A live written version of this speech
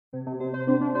On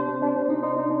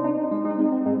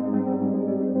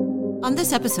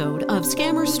this episode of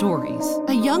Scammer Stories,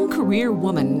 a young career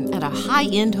woman at a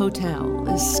high-end hotel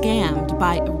is scammed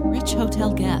by a rich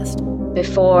hotel guest.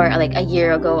 Before, like a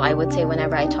year ago, I would say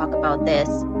whenever I talk about this,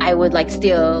 I would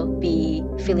still be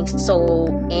feeling so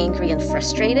angry and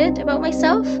frustrated about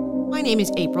myself. My name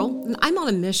is April, and I'm on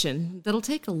a mission that'll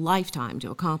take a lifetime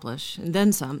to accomplish, and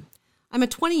then some. I'm a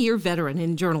 20-year veteran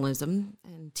in journalism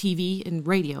and TV and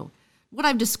radio. What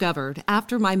I've discovered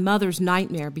after my mother's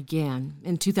nightmare began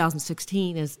in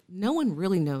 2016 is no one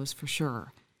really knows for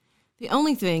sure. The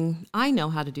only thing I know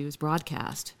how to do is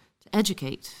broadcast, to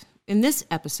educate. In this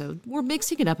episode, we're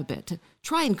mixing it up a bit to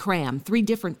try and cram 3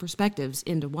 different perspectives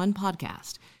into one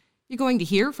podcast. You're going to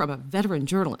hear from a veteran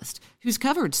journalist who's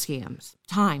covered scams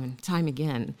time and time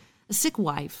again, a sick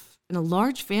wife, and a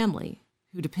large family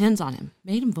who depends on him,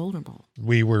 made him vulnerable.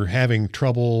 We were having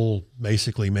trouble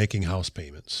basically making house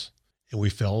payments. And we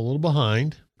fell a little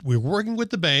behind. We were working with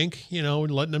the bank, and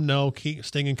letting them know, keep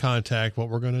staying in contact, what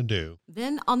we're going to do.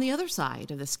 Then on the other side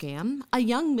of the scam, a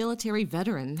young military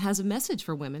veteran has a message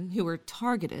for women who are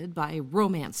targeted by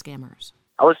romance scammers.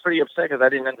 I was pretty upset because I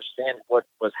didn't understand what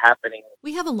was happening.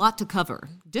 We have a lot to cover,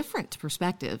 different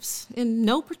perspectives. In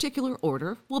no particular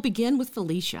order, we'll begin with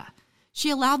Felicia. She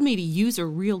allowed me to use her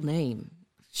real name.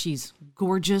 She's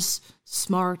gorgeous,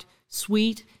 smart,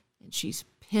 sweet, and she's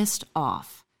pissed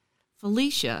off.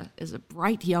 Felicia is a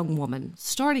bright young woman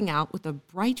starting out with a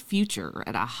bright future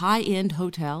at a high-end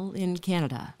hotel in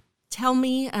Canada. Tell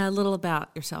me a little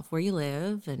about yourself, where you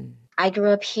live, and... I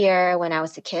grew up here when I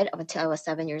was a kid, up until I was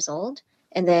 7 years old.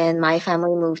 And then my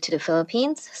family moved to the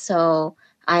Philippines. So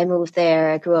I moved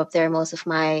there, grew up there most of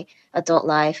my adult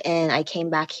life, and I came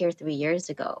back here 3 years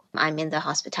ago. I'm in the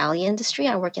hospitality industry.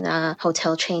 I work in a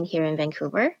hotel chain here in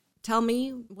Vancouver. Tell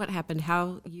me what happened,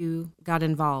 how you got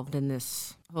involved in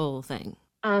this whole thing.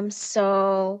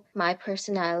 So my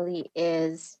personality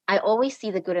is, I always see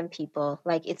the good in people.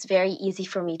 It's very easy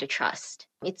for me to trust.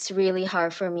 It's really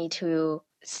hard for me to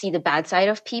see the bad side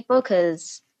of people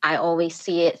because I always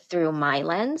see it through my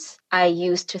lens. I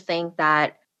used to think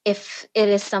that if it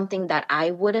is something that I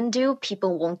wouldn't do,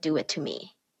 people won't do it to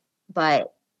me.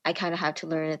 But I kind of had to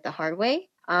learn it the hard way.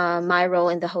 My role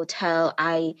in the hotel,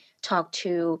 I talk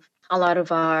to a lot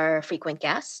of our frequent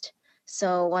guests.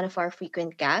 So one of our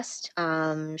frequent guests,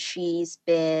 she's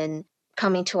been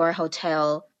coming to our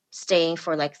hotel, staying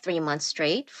for 3 months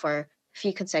straight for a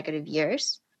few consecutive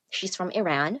years. She's from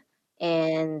Iran.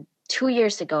 And 2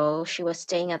 years ago, she was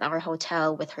staying at our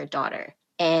hotel with her daughter.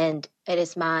 And it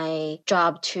is my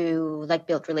job to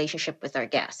build relationship with our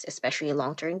guests, especially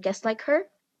long-term guests like her.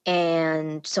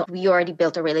 And so we already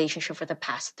built a relationship for the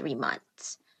past 3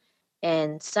 months.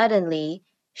 And suddenly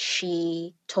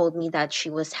she told me that she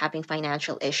was having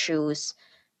financial issues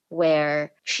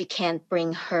where she can't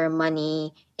bring her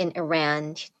money in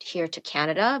Iran here to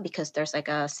Canada because there's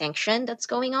a sanction that's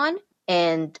going on.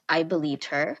 And I believed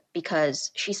her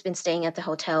because she's been staying at the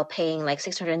hotel paying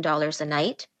 $600 a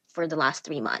night for the last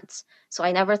 3 months. So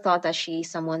I never thought that she's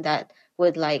someone that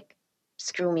would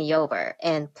screw me over.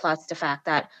 And plus the fact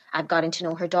that I've gotten to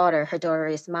know her daughter. Her daughter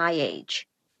is my age.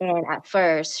 And at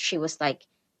first she was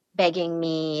begging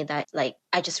me that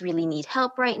I just really need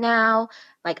help right now.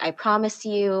 I promise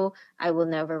you, I will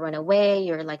never run away.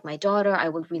 You're my daughter. I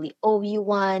will really owe you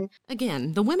one.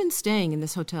 Again, the women staying in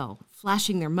this hotel,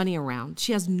 flashing their money around,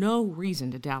 she has no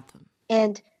reason to doubt them.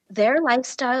 And their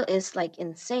lifestyle is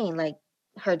insane.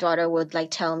 Her daughter would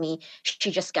tell me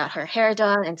she just got her hair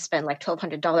done and spent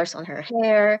 $1,200 on her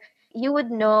hair. You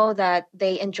would know that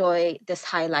they enjoy this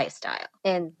high lifestyle.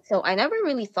 And so I never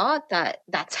really thought that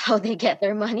that's how they get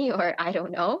their money, or I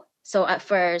don't know. So at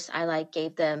first I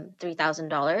gave them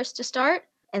 $3,000 to start.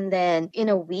 And then in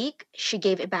a week, she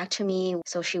gave it back to me.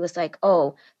 So she was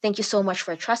oh, thank you so much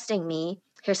for trusting me.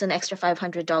 Here's an extra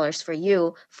 $500 for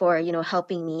you for,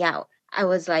 helping me out. I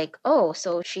was oh,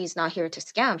 so she's not here to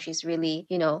scam. She's really,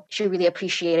 she really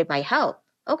appreciated my help.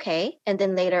 Okay. And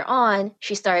then later on,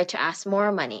 she started to ask more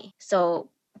money. So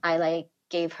I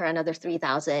gave her another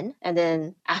 $3,000. And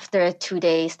then after 2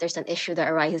 days, there's an issue that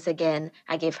arises again.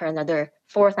 I gave her another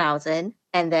 $4,000.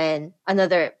 And then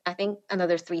another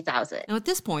 $3,000. Now at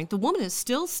this point, the woman is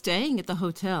still staying at the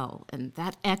hotel. And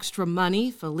that extra money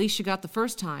Felicia got the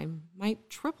first time might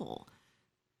triple.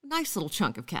 Nice little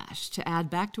chunk of cash to add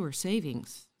back to her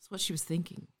savings. That's what she was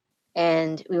thinking.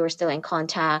 And we were still in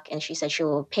contact, and she said she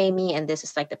will pay me, and this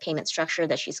is the payment structure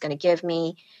that she's going to give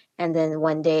me. And then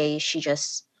one day she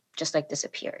just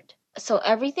disappeared. So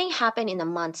everything happened in a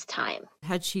month's time.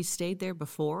 Had she stayed there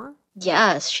before?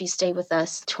 Yes, she stayed with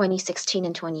us 2016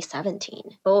 and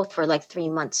 2017, both for like 3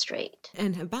 months straight.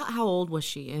 And about how old was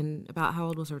she, and about how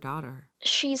old was her daughter?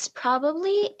 She's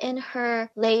probably in her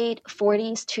late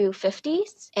 40s to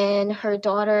 50s, and her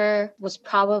daughter was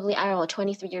probably, I don't know,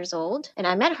 23 years old. And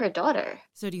I met her daughter.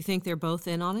 So do you think they're both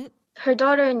in on it? Her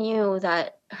daughter knew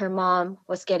that her mom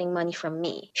was getting money from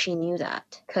me. She knew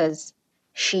that because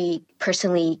she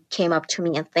personally came up to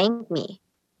me and thanked me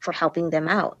for helping them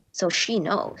out. So she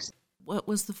knows. What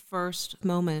was the first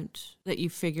moment that you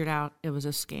figured out it was a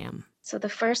scam? So the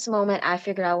first moment I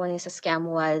figured out when it's a scam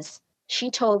was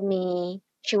she told me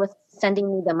she was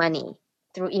sending me the money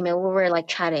through email. We were like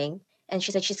chatting, and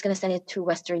she said she's going to send it to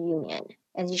Western Union.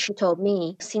 And she told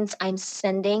me, since I'm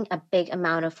sending a big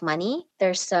amount of money,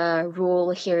 there's a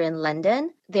rule here in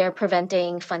London. They're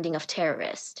preventing funding of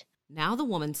terrorists. Now the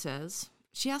woman says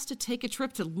she has to take a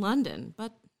trip to London,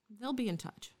 but they'll be in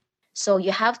touch. So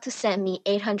you have to send me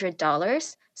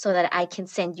 $800 so that I can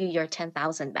send you your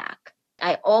 $10,000 back.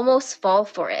 I almost fall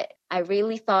for it. I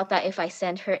really thought that if I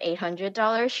sent her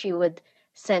 $800, she would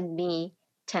send me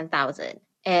 $10,000.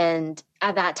 And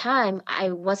at that time,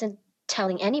 I wasn't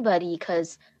telling anybody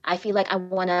because I feel like I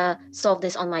want to solve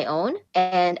this on my own.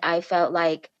 And I felt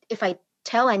like if I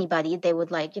tell anybody, they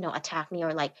would attack me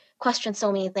or question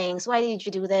so many things. Why did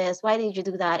you do this? Why did you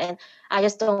do that? And I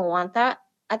just don't want that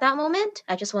at that moment.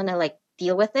 I just want to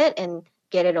deal with it and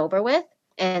get it over with.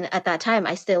 And at that time,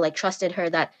 I still trusted her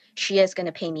that she is going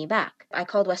to pay me back. I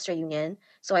called Western Union.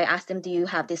 So I asked them, do you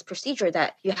have this procedure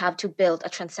that you have to build a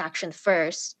transaction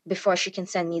first before she can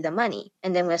send me the money?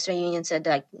 And then Western Union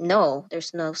said, no,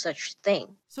 there's no such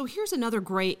thing. So here's another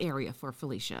gray area for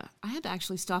Felicia. I had to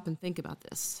actually stop and think about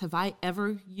this. Have I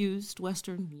ever used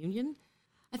Western Union?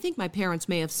 I think my parents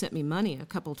may have sent me money a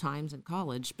couple times in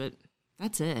college, but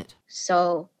that's it.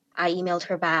 So I emailed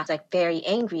her back, very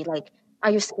angry, are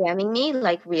you scamming me?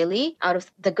 Really? Out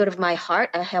of the good of my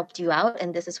heart, I helped you out,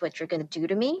 and this is what you're going to do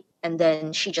to me? And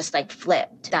then she just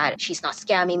flipped that she's not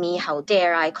scamming me. How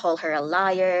dare I call her a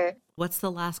liar? What's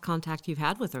the last contact you've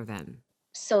had with her then?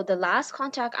 So the last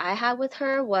contact I had with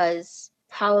her was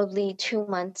probably 2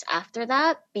 months after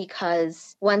that,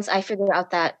 because once I figured out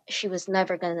that she was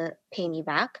never going to pay me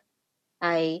back,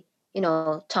 I,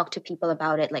 talked to people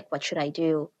about it, what should I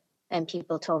do? And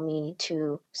people told me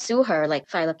to sue her,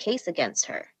 file a case against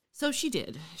her. So she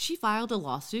did. She filed a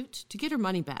lawsuit to get her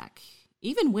money back,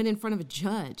 even went in front of a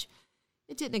judge.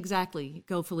 It didn't exactly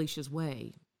go Felicia's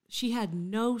way. She had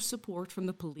no support from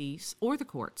the police or the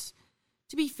courts.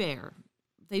 To be fair,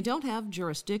 they don't have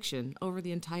jurisdiction over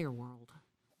the entire world.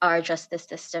 Our justice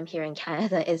system here in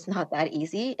Canada is not that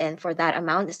easy, and for that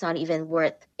amount, it's not even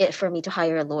worth it for me to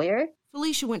hire a lawyer.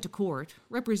 Felicia went to court,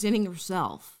 representing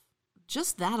herself.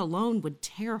 Just that alone would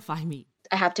terrify me.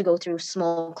 I have to go through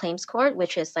small claims court,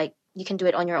 which is you can do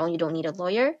it on your own. You don't need a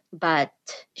lawyer, but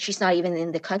she's not even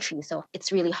in the country. So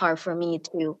it's really hard for me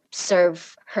to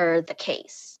serve her the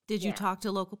case. Did you talk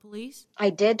to local police?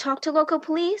 I did talk to local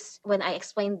police. When I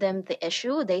explained them the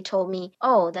issue, they told me,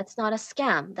 oh, that's not a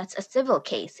scam. That's a civil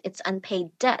case. It's unpaid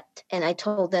debt. And I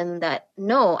told them that,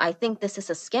 no, I think this is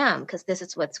a scam because this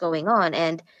is what's going on.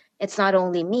 And it's not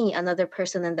only me, another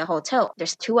person in the hotel.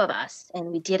 There's 2 of us,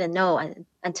 and we didn't know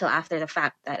until after the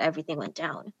fact that everything went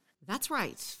down. That's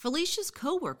right. Felicia's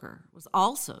coworker was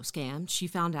also scammed, she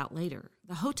found out later.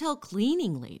 The hotel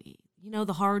cleaning lady. You know,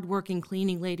 the hard-working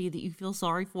cleaning lady that you feel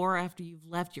sorry for after you've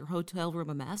left your hotel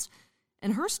room a mess.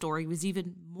 And her story was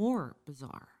even more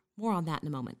bizarre. More on that in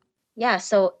a moment. Yeah,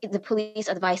 so the police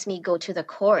advised me go to the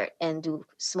court and do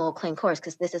small claim courts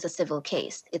because this is a civil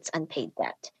case. It's unpaid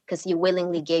debt because you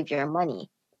willingly gave your money.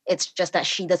 It's just that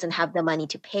she doesn't have the money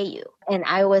to pay you. And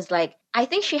I was like, I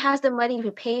think she has the money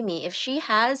to pay me. If she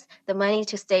has the money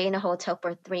to stay in a hotel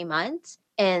for 3 months,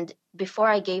 and before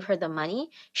I gave her the money,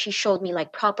 she showed me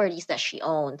properties that she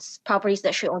owns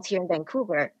here in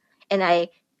Vancouver. And I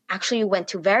actually went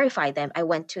to verify them. I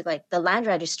went to the land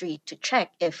registry to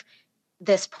check if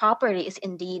this property is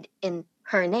indeed in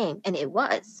her name, and it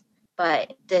was.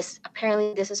 But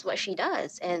apparently this is what she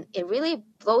does. And it really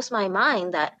blows my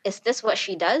mind that, is this what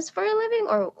she does for a living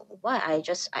or what?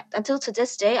 Until to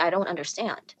this day, I don't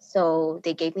understand. So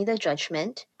they gave me the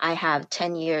judgment. I have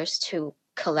 10 years to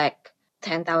collect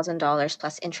 $10,000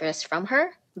 plus interest from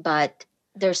her, but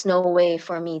there's no way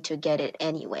for me to get it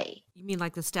anyway. You mean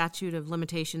the statute of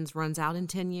limitations runs out in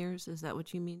 10 years? Is that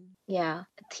what you mean? Yeah.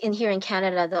 Here in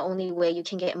Canada, the only way you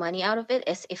can get money out of it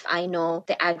is if I know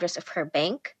the address of her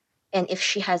bank and if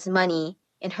she has money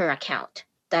in her account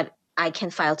that I can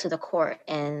file to the court,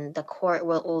 and the court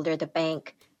will order the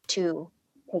bank to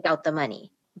take out the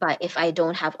money. But if I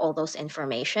don't have all those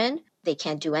information, they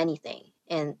can't do anything.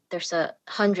 and there's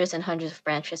hundreds and hundreds of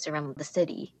branches around the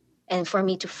city. And for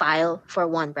me to file for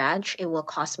one branch, it will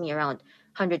cost me around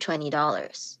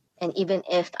 $120. And even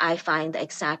if I find the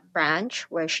exact branch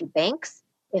where she banks,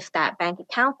 if that bank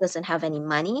account doesn't have any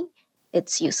money,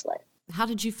 it's useless. How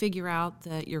did you figure out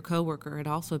that your coworker had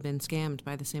also been scammed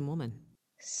by the same woman?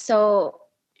 So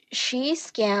she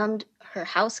scammed her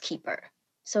housekeeper.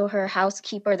 So her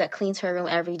housekeeper that cleans her room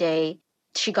every day,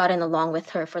 she got in along with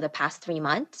her for the past 3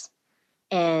 months.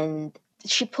 And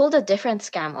she pulled a different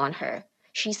scam on her.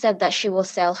 She said that she will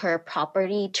sell her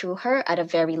property to her at a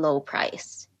very low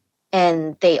price.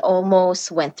 And they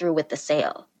almost went through with the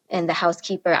sale. And the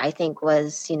housekeeper, I think,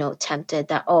 was, tempted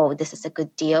that, oh, this is a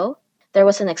good deal. There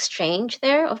was an exchange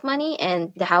there of money,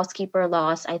 and the housekeeper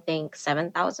lost, I think,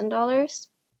 $7,000.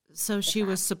 So she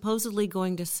was supposedly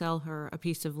going to sell her a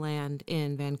piece of land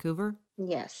in Vancouver?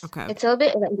 Yes. Okay. It's a little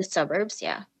bit in the suburbs,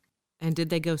 yeah. And did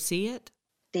they go see it?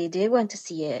 They did want to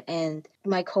see it, and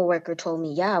my coworker told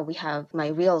me, yeah, we have my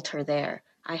realtor there.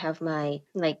 I have my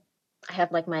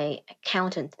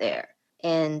accountant there.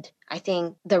 And I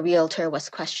think the realtor was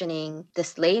questioning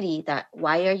this lady that,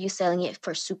 why are you selling it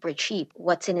for super cheap?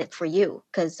 What's in it for you?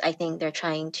 Because I think they're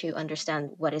trying to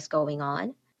understand what is going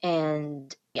on.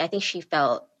 And I think she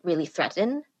felt really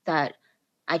threatened that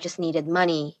I just needed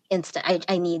money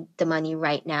I need the money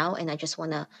right now, and I just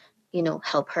want to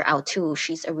help her out too.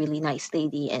 She's a really nice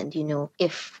lady. And,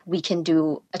 if we can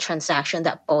do a transaction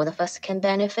that both of us can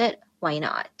benefit, why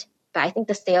not? But I think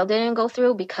the sale didn't go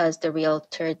through because the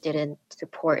realtor didn't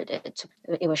support it.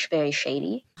 It was very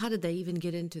shady. How did they even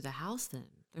get into the house then?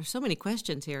 There's so many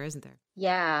questions here, isn't there?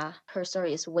 Yeah, her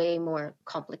story is way more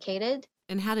complicated.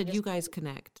 And how did you guys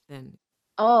connect then?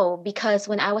 Oh, because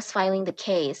when I was filing the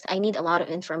case, I need a lot of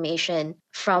information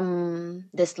from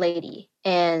this lady.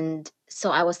 And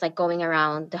so I was going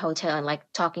around the hotel and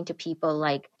talking to people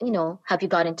have you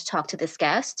gotten to talk to this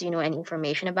guest? Do you know any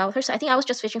information about her? So I think I was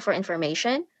just fishing for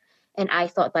information. And I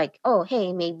thought oh,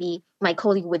 hey, maybe my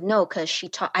colleague would know because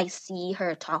I see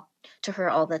her talk to her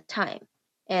all the time.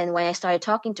 And when I started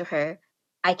talking to her,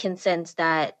 I can sense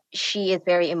that she is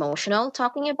very emotional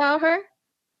talking about her.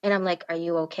 And I'm like, are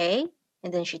you okay?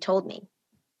 And then she told me.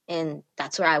 And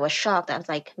that's where I was shocked. I was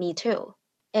like, me too.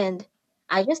 And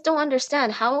I just don't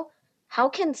understand how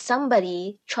can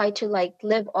somebody try to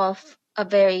live off a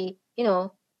very, a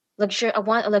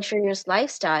luxurious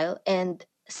lifestyle and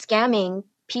scamming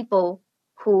people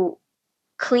who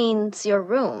cleans your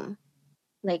room.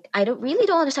 I really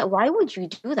don't understand. Why would you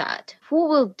do that? Who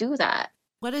will do that?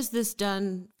 What has this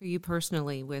done for you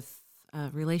personally with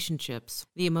relationships,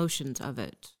 the emotions of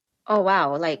it? Oh,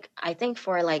 wow. I think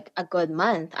for a good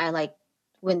month,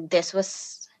 when this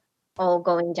was all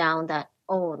going down that,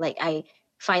 I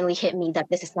finally hit me that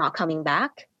this is not coming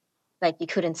back. You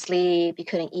couldn't sleep, you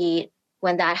couldn't eat.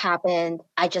 When that happened,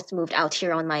 I just moved out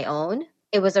here on my own.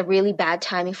 It was a really bad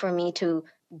timing for me to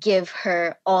give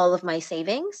her all of my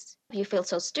savings. You feel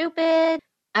so stupid.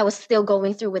 I was still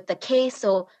going through with the case,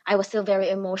 so I was still very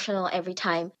emotional every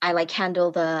time I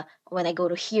handle when I go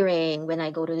to hearing, when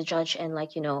I go to the judge and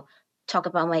talk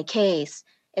about my case.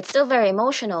 It's still very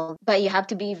emotional, but you have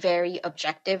to be very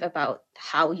objective about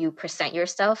how you present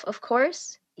yourself, of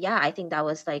course. Yeah, I think that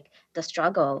was the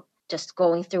struggle, just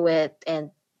going through it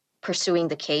and pursuing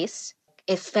the case.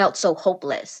 It felt so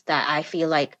hopeless that I feel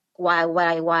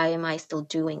why am I still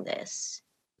doing this?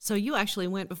 So you actually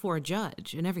went before a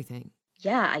judge and everything?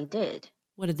 Yeah, I did.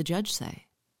 What did the judge say?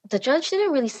 The judge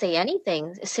didn't really say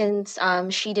anything since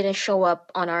she didn't show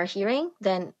up on our hearing.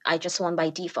 Then I just won by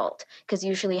default, because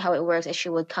usually how it works is she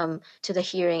would come to the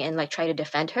hearing and try to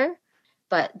defend her.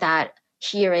 But that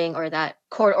hearing or that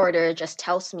court order just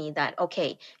tells me that,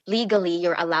 okay, legally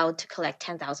you're allowed to collect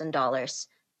 $10,000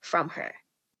 from her.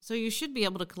 So you should be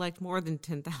able to collect more than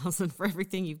 $10,000 for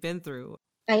everything you've been through.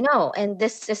 I know. And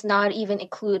this does not even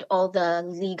include all the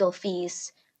legal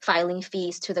fees, filing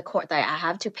fees to the court that I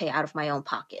have to pay out of my own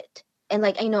pocket. And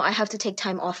I have to take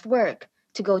time off work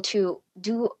to go to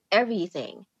do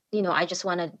everything. I just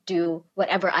want to do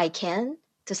whatever I can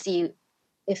to see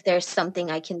if there's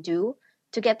something I can do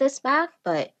to get this back.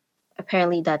 But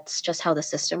apparently that's just how the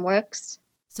system works.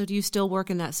 So do you still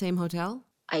work in that same hotel?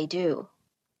 I do.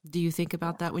 Do you think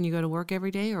about that when you go to work every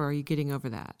day, or are you getting over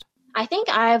that? I think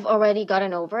I've already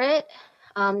gotten over it.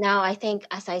 Now I think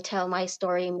as I tell my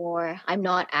story more, I'm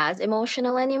not as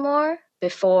emotional anymore.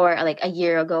 Before, a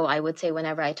year ago, I would say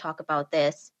whenever I talk about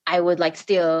this, I would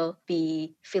still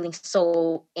be feeling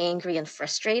so angry and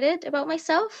frustrated about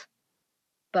myself.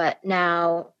 But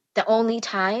now the only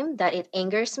time that it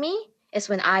angers me is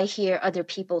when I hear other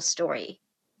people's story,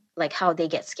 how they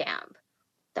get scammed.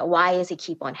 That why does it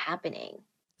keep on happening?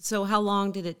 So how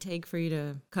long did it take for you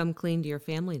to come clean to your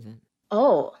family then?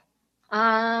 Oh,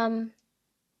 I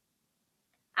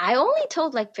only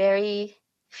told like very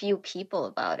few people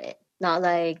about it. Not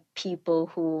like people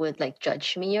who would like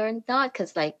judge me or not,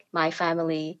 because like my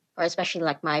family, or especially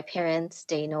like my parents,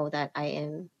 they know that I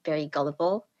am very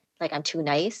gullible. Like I'm too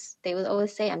nice. They would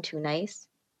always say I'm too nice.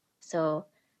 So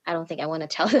I don't think I want to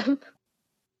tell them.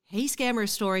 Hey, Scammer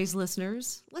Stories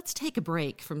listeners, let's take a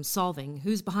break from solving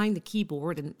who's behind the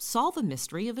keyboard and solve a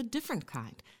mystery of a different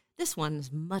kind. This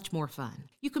one's much more fun.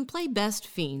 You can play Best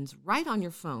Fiends right on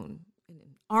your phone. In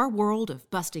our world of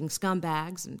busting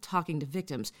scumbags and talking to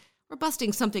victims, we're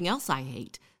busting something else I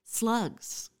hate,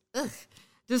 slugs. Ugh.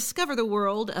 Discover the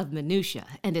world of Minutia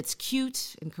and its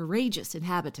cute and courageous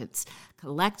inhabitants.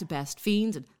 Collect Best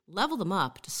Fiends and level them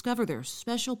up, discover their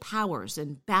special powers,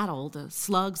 and battle the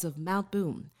slugs of Mount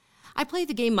Boom. I played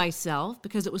the game myself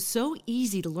because it was so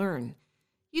easy to learn.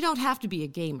 You don't have to be a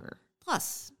gamer.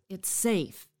 Plus, it's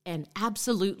safe and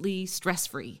absolutely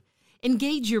stress-free.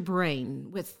 Engage your brain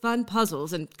with fun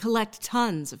puzzles and collect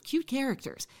tons of cute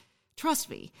characters. Trust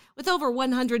me, with over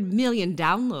 100 million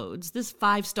downloads, this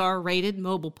 5-star rated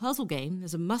mobile puzzle game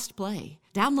is a must-play.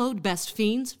 Download Best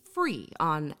Fiends free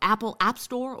on Apple App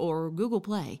Store or Google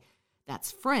Play.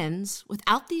 That's Friends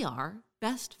without the R,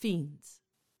 Best Fiends.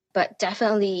 But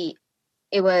definitely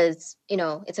it was,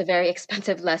 it's a very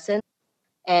expensive lesson.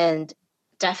 And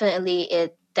definitely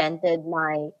it dented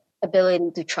my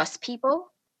ability to trust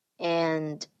people.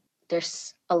 And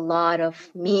there's a lot of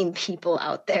mean people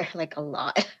out there, like a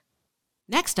lot.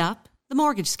 Next up, the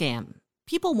mortgage scam.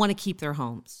 People want to keep their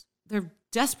homes. They're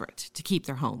desperate to keep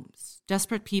their homes.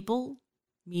 Desperate people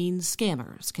means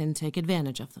scammers can take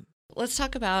advantage of them. Let's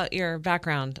talk about your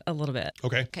background a little bit.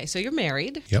 Okay. Okay, so you're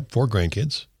married. Yep. 4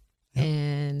 grandkids. Yep.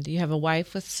 And you have a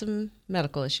wife with some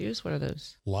medical issues. What are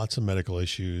those? Lots of medical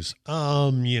issues.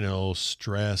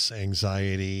 Stress,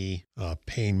 anxiety,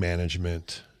 pain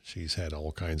management. She's had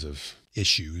all kinds of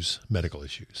issues, medical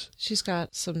issues. She's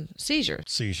got some seizures.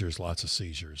 Seizures, lots of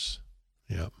seizures.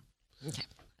 Yep. Okay.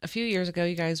 A few years ago,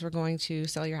 you guys were going to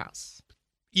sell your house.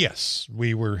 Yes,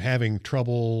 we were having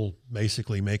trouble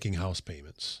basically making house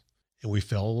payments, and we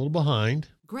fell a little behind.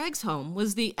 Greg's home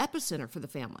was the epicenter for the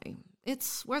family.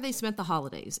 It's where they spent the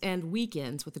holidays and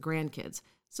weekends with the grandkids,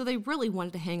 so they really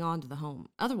wanted to hang on to the home.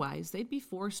 Otherwise, they'd be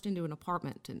forced into an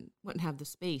apartment and wouldn't have the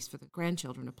space for the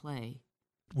grandchildren to play.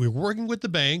 We were working with the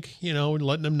bank,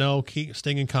 letting them know,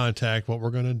 staying in contact, what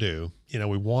we're going to do.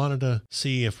 We wanted to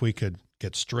see if we could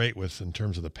get straight with in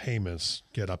terms of the payments,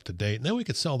 get up to date, and then we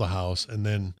could sell the house, and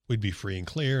then we'd be free and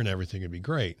clear, and everything would be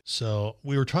great. So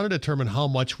we were trying to determine how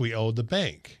much we owed the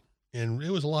bank, and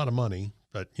it was a lot of money,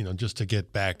 but, just to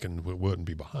get back and we wouldn't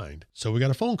be behind. So we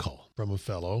got a phone call from a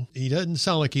fellow. He doesn't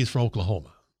sound like he's from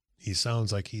Oklahoma. He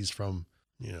sounds like he's from,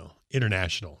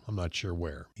 international. I'm not sure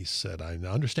where. He said, I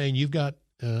understand you've got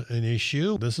an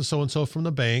issue. This is so-and-so from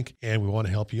the bank, and we want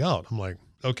to help you out. I'm like,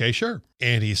 okay, sure.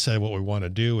 And he said, what we want to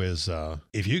do is,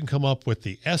 if you can come up with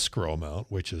the escrow amount,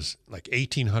 which is like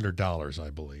 $1,800, I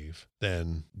believe,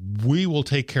 then we will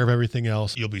take care of everything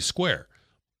else. You'll be square,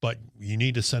 but you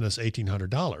need to send us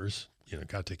 $1,800.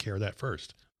 Got to take care of that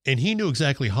first. And he knew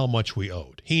exactly how much we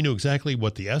owed. He knew exactly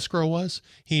what the escrow was.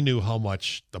 He knew how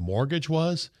much the mortgage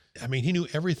was. I mean, he knew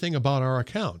everything about our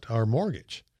account, our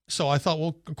mortgage. So I thought,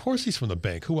 well, of course he's from the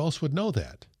bank. Who else would know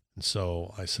that? And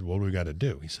so I said, what do we got to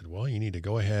do? He said, well, you need to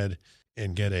go ahead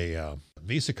and get a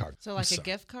Visa card. So like a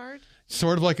gift card?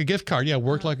 Sort of like a gift card. Yeah,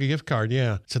 worked like a gift card.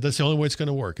 Yeah. So that's the only way it's going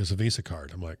to work is a Visa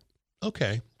card. I'm like,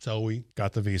 okay. So we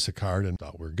got the Visa card and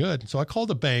thought we're good. So I called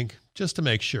the bank just to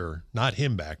make sure, not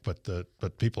him back,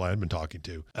 but people I had been talking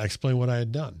to. I explained what I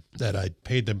had done, that I'd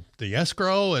paid the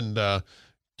escrow, and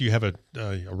do you have a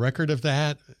record of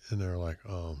that? And they're like,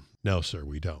 no, sir,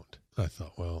 we don't. I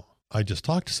thought, well, I just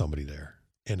talked to somebody there.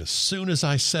 And as soon as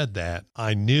I said that,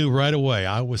 I knew right away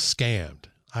I was scammed.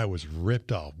 I was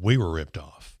ripped off. We were ripped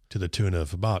off to the tune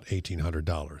of about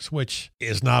 $1,800, which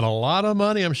is not a lot of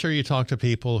money. I'm sure you talk to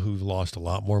people who've lost a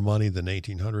lot more money than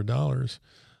 $1,800.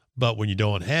 But when you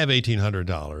don't have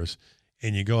 $1,800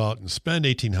 and you go out and spend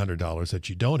 $1,800 that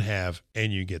you don't have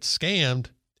and you get scammed,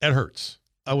 it hurts.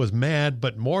 I was mad,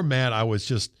 but more mad, I was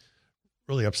just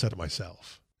really upset at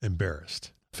myself,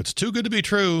 embarrassed. If it's too good to be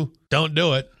true, don't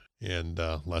do it. And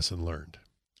lesson learned.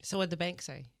 So what'd the bank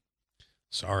say?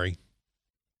 Sorry.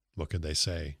 What could they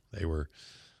say? They were,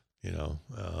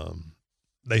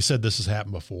 they said this has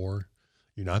happened before.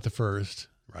 You're not the first,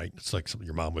 right? It's like something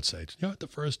your mom would say. You're not the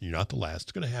first, you're not the last.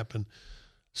 It's going to happen.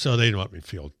 So they didn't want me to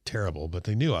feel terrible, but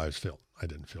they knew I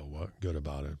didn't feel good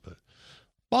about it. But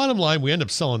bottom line, we ended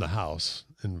up selling the house.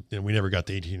 And we never got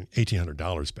the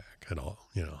 $1,800 back at all,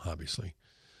 obviously.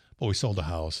 But we sold the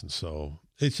house. And so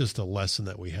it's just a lesson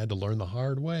that we had to learn the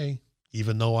hard way,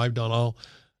 even though I've done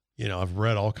I've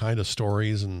read all kinds of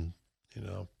stories and,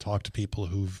 talked to people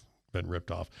who've been ripped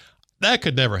off. That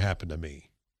could never happen to me.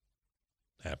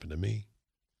 Happened to me.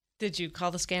 Did you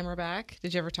call the scammer back?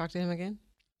 Did you ever talk to him again?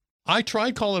 I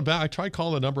tried calling back. I tried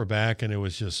calling the number back, and it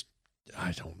was just,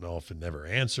 I don't know if it never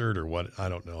answered or what. I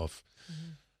don't know if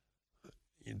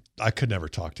I could never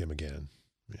talk to him again.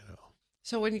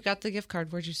 So when you got the gift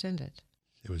card, where'd you send it?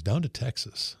 It was down to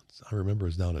Texas. I remember it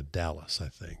was down to Dallas, I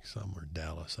think. Somewhere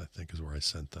Dallas, I think, is where I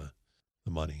sent the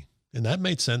money. And that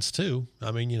made sense too.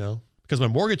 I mean, because my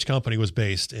mortgage company was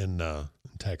based in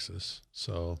Texas.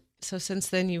 So since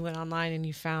then you went online and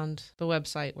you found the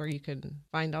website where you could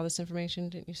find all this information.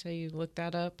 Didn't you say you looked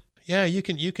that up? Yeah, you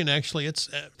can actually, it's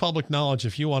public knowledge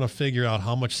if you want to figure out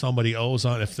how much somebody owes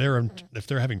on, if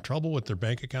they're having trouble with their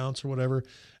bank accounts or whatever.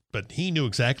 But he knew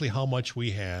exactly how much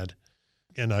we had.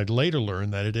 And I'd later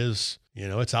learned that it is,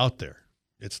 it's out there.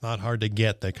 It's not hard to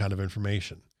get that kind of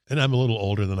information. And I'm a little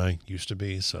older than I used to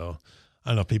be. So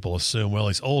I know people assume, well,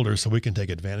 he's older, so we can take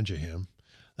advantage of him.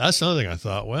 That's another thing I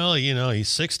thought, well, he's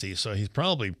 60, so he's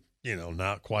probably,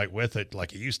 not quite with it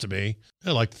like he used to be.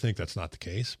 I like to think that's not the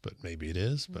case, but maybe it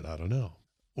is, but I don't know.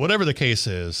 Whatever the case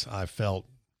is, I felt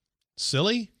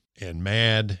silly and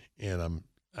mad, and I'm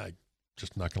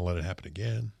just not going to let it happen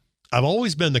again. I've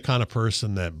always been the kind of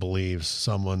person that believes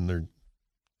they're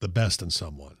the best in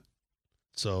someone.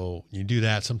 So you do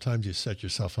that, sometimes you set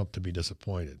yourself up to be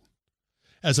disappointed,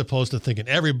 as opposed to thinking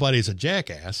everybody's a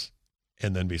jackass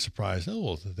and then be surprised, oh,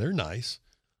 well, they're nice.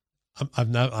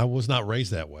 I was not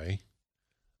raised that way.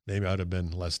 Maybe I would have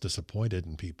been less disappointed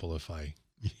in people if I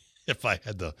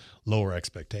had the lower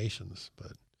expectations.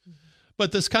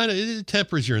 But this it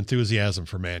tempers your enthusiasm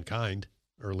for mankind,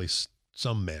 or at least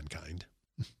some mankind.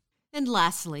 And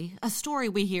lastly, a story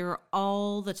we hear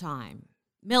all the time.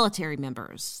 Military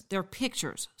members, their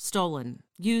pictures stolen,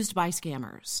 used by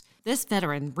scammers. This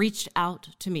veteran reached out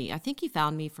to me. I think he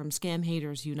found me from Scam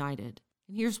Haters United.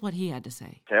 And here's what he had to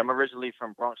say. Okay, I'm originally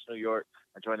from Bronx, New York.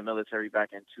 I joined the military back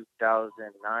in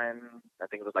 2009. I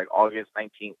think it was like August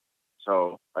 19th.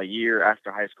 So a year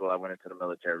after high school, I went into the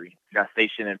military. Got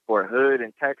stationed in Fort Hood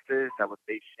in Texas. I was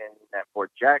stationed at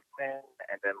Fort Jackson.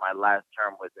 And then my last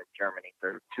term was in Germany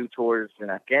for 2 tours in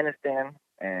Afghanistan.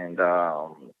 And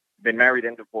been married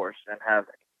and divorced and have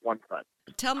 1 son.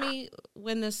 Tell me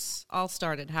when this all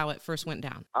started, how it first went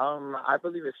down. I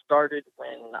believe it started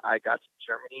when I got to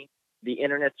Germany. The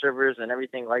internet servers and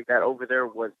everything like that over there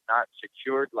was not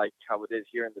secured like how it is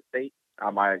here in the States.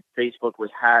 My Facebook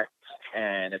was hacked,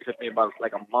 and it took me about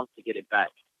like a month to get it back.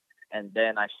 And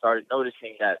then I started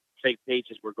noticing that fake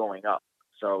pages were going up.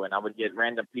 So, and I would get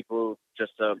random people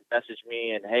just to message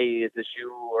me and, hey, is this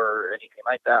you or anything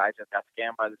like that? I just got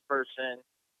scammed by this person,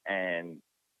 and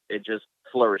it just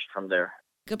flourished from there.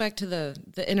 Go back to the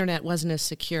internet wasn't as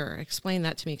secure. Explain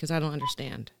that to me because I don't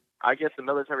understand. I guess the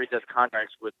military does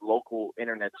contracts with local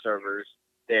internet servers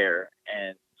there,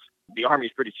 and the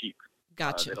Army's pretty cheap.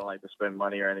 Gotcha. They don't like to spend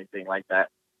money or anything like that.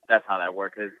 That's how that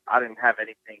works. I didn't have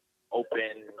anything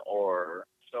open,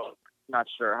 so not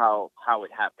sure how it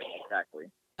happened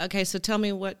exactly. Okay, so tell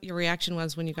me what your reaction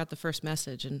was when you got the first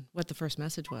message and what the first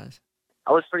message was.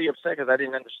 I was pretty upset because I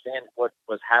didn't understand what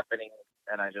was happening,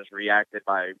 and I just reacted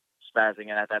by spazzing.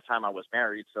 And at that time, I was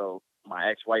married, so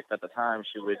my ex-wife at the time,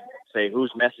 she would say,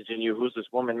 who's messaging you? Who's this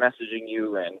woman messaging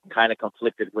you? And kind of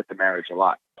conflicted with the marriage a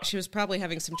lot. She was probably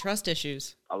having some trust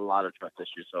issues. A lot of trust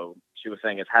issues. So she was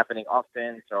saying it's happening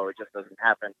often, so it just doesn't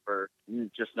happen for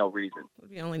just no reason. It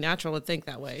would be only natural to think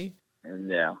that way.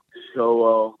 And yeah.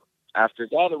 So after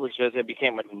that, it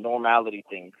became a normality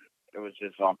thing. It was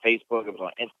just on Facebook, it was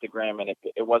on Instagram, and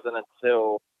it wasn't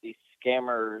until the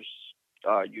Scammers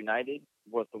United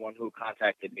was the one who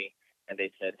contacted me, and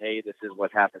they said, hey, this is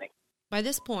what's happening. By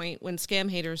this point, when Scam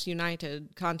Haters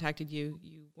United contacted you,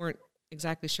 you weren't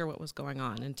exactly sure what was going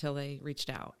on until they reached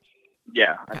out.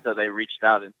 Yeah, until they reached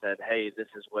out and said, hey, this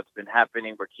is what's been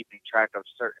happening. We're keeping track of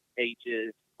certain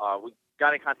pages. We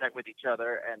got in contact with each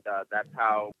other, and that's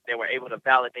how they were able to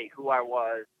validate who I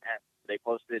was, and they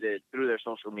posted it through their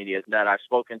social media that I've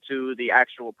spoken to the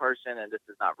actual person and this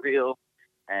is not real.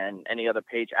 And any other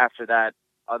page after that,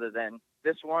 other than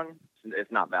this one, is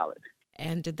not valid.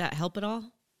 And did that help at all?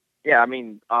 Yeah, I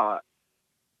mean, I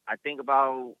think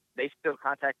they still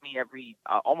contact me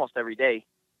almost every day.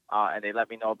 And they let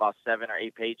me know about 7 or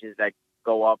 8 pages that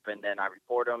go up, and then I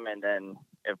report them. And then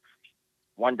if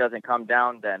one doesn't come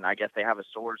down, then I guess they have a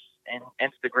source in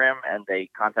Instagram and they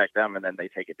contact them and then they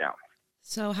take it down.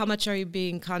 So how much are you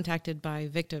being contacted by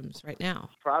victims right now?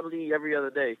 Probably every other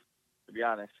day, to be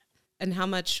honest. And how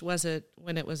much was it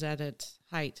when it was at its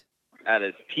height? At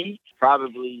its peak,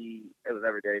 probably it was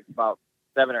every day, about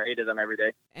 7 or 8 of them every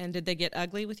day. And did they get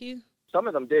ugly with you? Some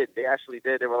of them did. They actually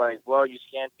did. They were like, well, you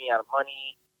scammed me out of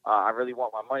money. I really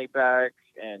want my money back.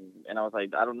 And I was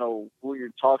like, I don't know who you're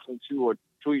talking to or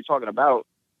who you're talking about.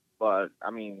 But,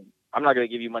 I mean, I'm not going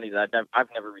to give you money that I've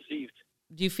never received.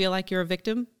 Do you feel like you're a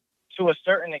victim? To a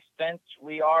certain extent,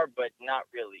 we are, but not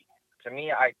really. To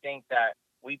me, I think that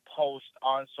we post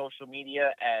on social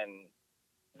media, and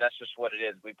that's just what it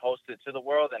is. We post it to the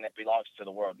world, and it belongs to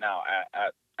the world now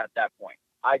at that point.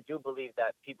 I do believe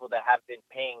that people that have been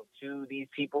paying to these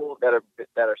people that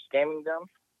are scamming them,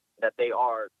 that they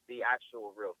are the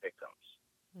actual real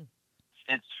victims.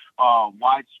 It's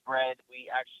widespread. We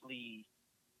actually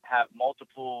have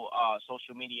multiple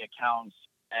social media accounts,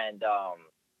 and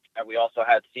we also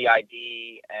had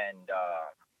CID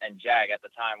and JAG at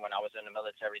the time when I was in the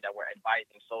military that were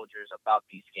advising soldiers about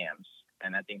these scams.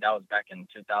 And I think that was back in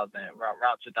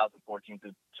around 2014 to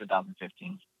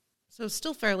 2015. So it's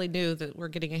still fairly new that we're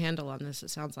getting a handle on this, it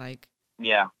sounds like.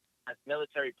 Yeah. As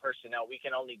military personnel, we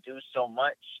can only do so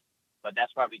much, but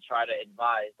that's why we try to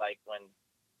advise. Like when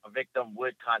a victim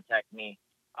would contact me,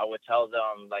 I would tell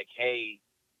them, like, hey,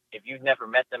 if you've never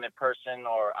met them in person,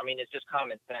 or, I mean, it's just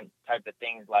common sense type of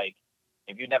things. Like,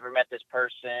 if you never met this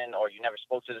person or you never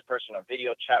spoke to this person or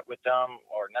video chat with them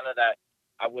or none of that,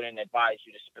 I wouldn't advise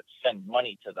you to send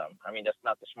money to them. I mean, that's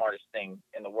not the smartest thing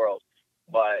in the world.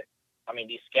 But, I mean,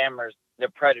 these scammers, they're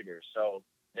predators, so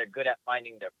they're good at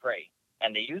finding their prey.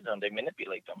 And they use them, they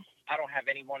manipulate them. I don't have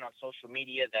anyone on social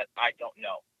media that I don't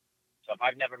know. So if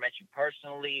I've never met you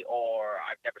personally or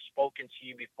I've never spoken to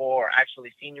you before or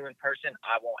actually seen you in person,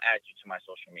 I won't add you to my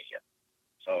social media.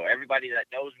 So everybody that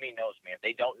knows me knows me. If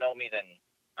they don't know me, then,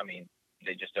 I mean,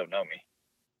 they just don't know me.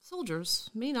 Soldiers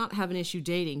may not have an issue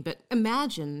dating, but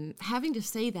imagine having to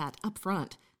say that up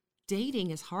front. Dating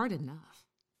is hard enough.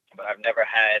 But I've never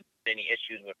had any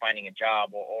issues with finding a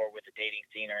job or with the dating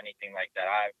scene or anything like that.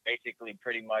 I basically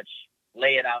pretty much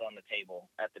lay it out on the table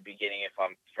at the beginning if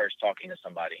I'm first talking to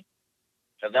somebody.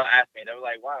 So they'll ask me, they're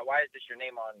like, why is this your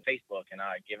name on Facebook? And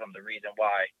I give them the reason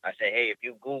why. I say, hey, if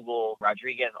you Google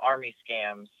Rodriguez Army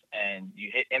scams and you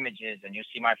hit images and you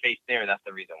see my face there, that's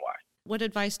the reason why. What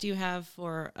advice do you have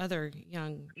for other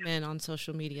young men on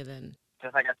social media then?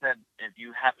 Just like I said, if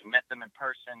you haven't met them in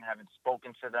person, haven't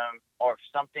spoken to them, or if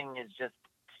something is just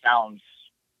sounds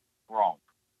wrong,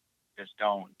 just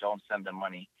don't send them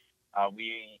money.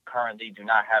 We currently do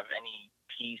not have any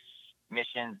peace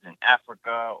missions in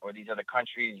Africa or these other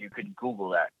countries. You could Google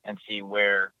that and see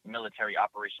where military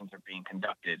operations are being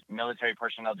conducted. Military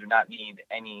personnel do not need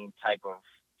any type of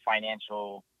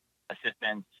financial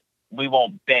assistance. We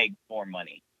won't beg for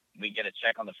money. We get a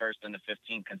check on the 1st and the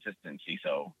 15th consistency.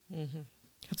 So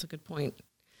That's a good point.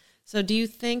 So do you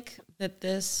think that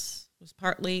this was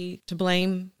partly to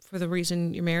blame for the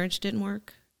reason your marriage didn't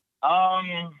work?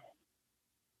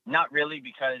 Not really,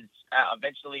 because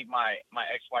eventually my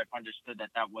ex-wife understood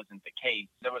that wasn't the case.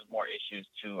 There was more issues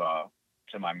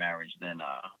to my marriage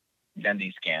than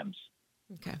these scams.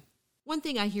 Okay. One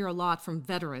thing I hear a lot from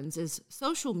veterans is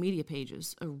social media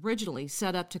pages, originally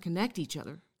set up to connect each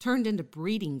other, turned into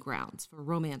breeding grounds for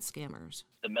romance scammers.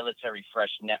 The Military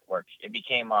Fresh Network, it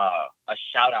became a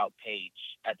shout-out page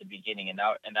at the beginning, and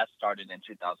that started in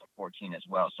 2014 as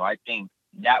well. So I think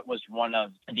that was one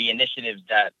of the initiatives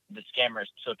that the scammers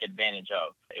took advantage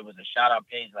of. It was a shout-out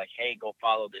page like, hey, go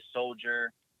follow this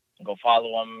soldier, go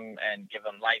follow them and give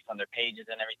them likes on their pages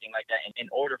and everything like that. And in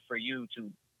order for you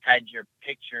to had your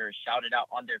picture shouted out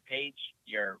on their page,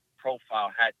 your profile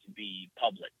had to be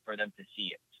public for them to see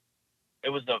it.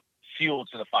 It was the fuel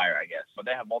to the fire, I guess. But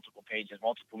they have multiple pages,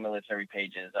 multiple military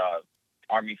pages,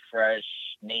 Army Fresh,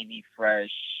 Navy Fresh.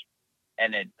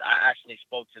 And I actually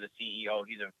spoke to the CEO.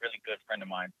 He's a really good friend of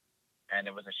mine. And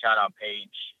it was a shout out page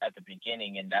at the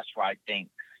beginning. And that's where I think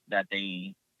that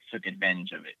they took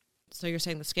advantage of it. So you're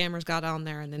saying the scammers got on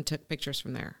there and then took pictures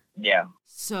from there? Yeah.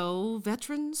 So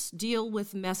veterans deal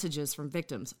with messages from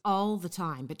victims all the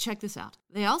time. But check this out.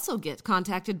 They also get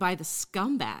contacted by the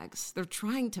scumbags. They're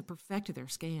trying to perfect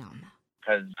their scam.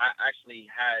 Because I actually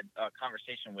had a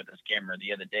conversation with a scammer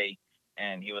the other day.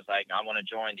 And he was like, I want to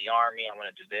join the Army. I want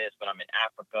to do this, but I'm in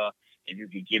Africa. If you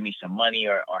could give me some money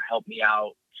or help me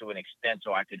out to an extent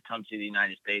so I could come to the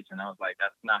United States. And I was like,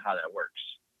 that's not how that works.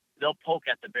 They'll poke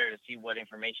at the bear to see what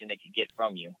information they could get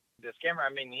from you. The scammer,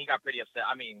 I mean, he got pretty upset.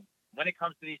 I mean, when it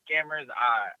comes to these scammers,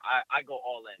 I go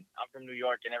all in. I'm from New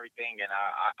York and everything, and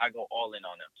I go all in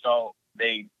on them. So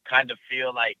they kind of feel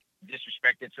like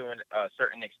disrespected to a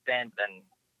certain extent, then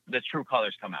the true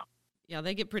colors come out. Yeah,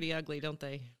 they get pretty ugly, don't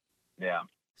they? Yeah.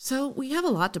 So we have a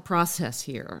lot to process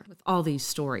here with all these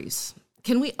stories.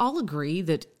 Can we all agree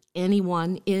that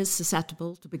anyone is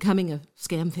susceptible to becoming a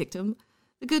scam victim?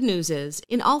 The good news is,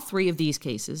 in all 3 of these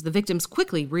cases, the victims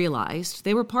quickly realized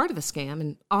they were part of a scam,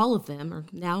 and all of them are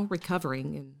now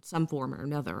recovering in some form or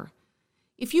another.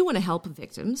 If you want to help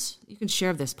victims, you can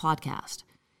share this podcast.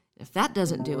 If that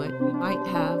doesn't do it, you might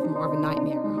have more of a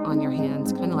nightmare on your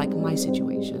hands, kind of like my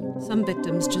situation. Some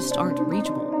victims just aren't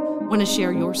reachable. Want to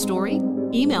share your story?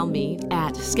 Email me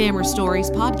at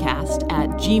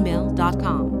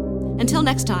scammerstoriespodcast@gmail.com. Until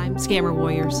next time, Scammer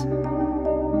Warriors.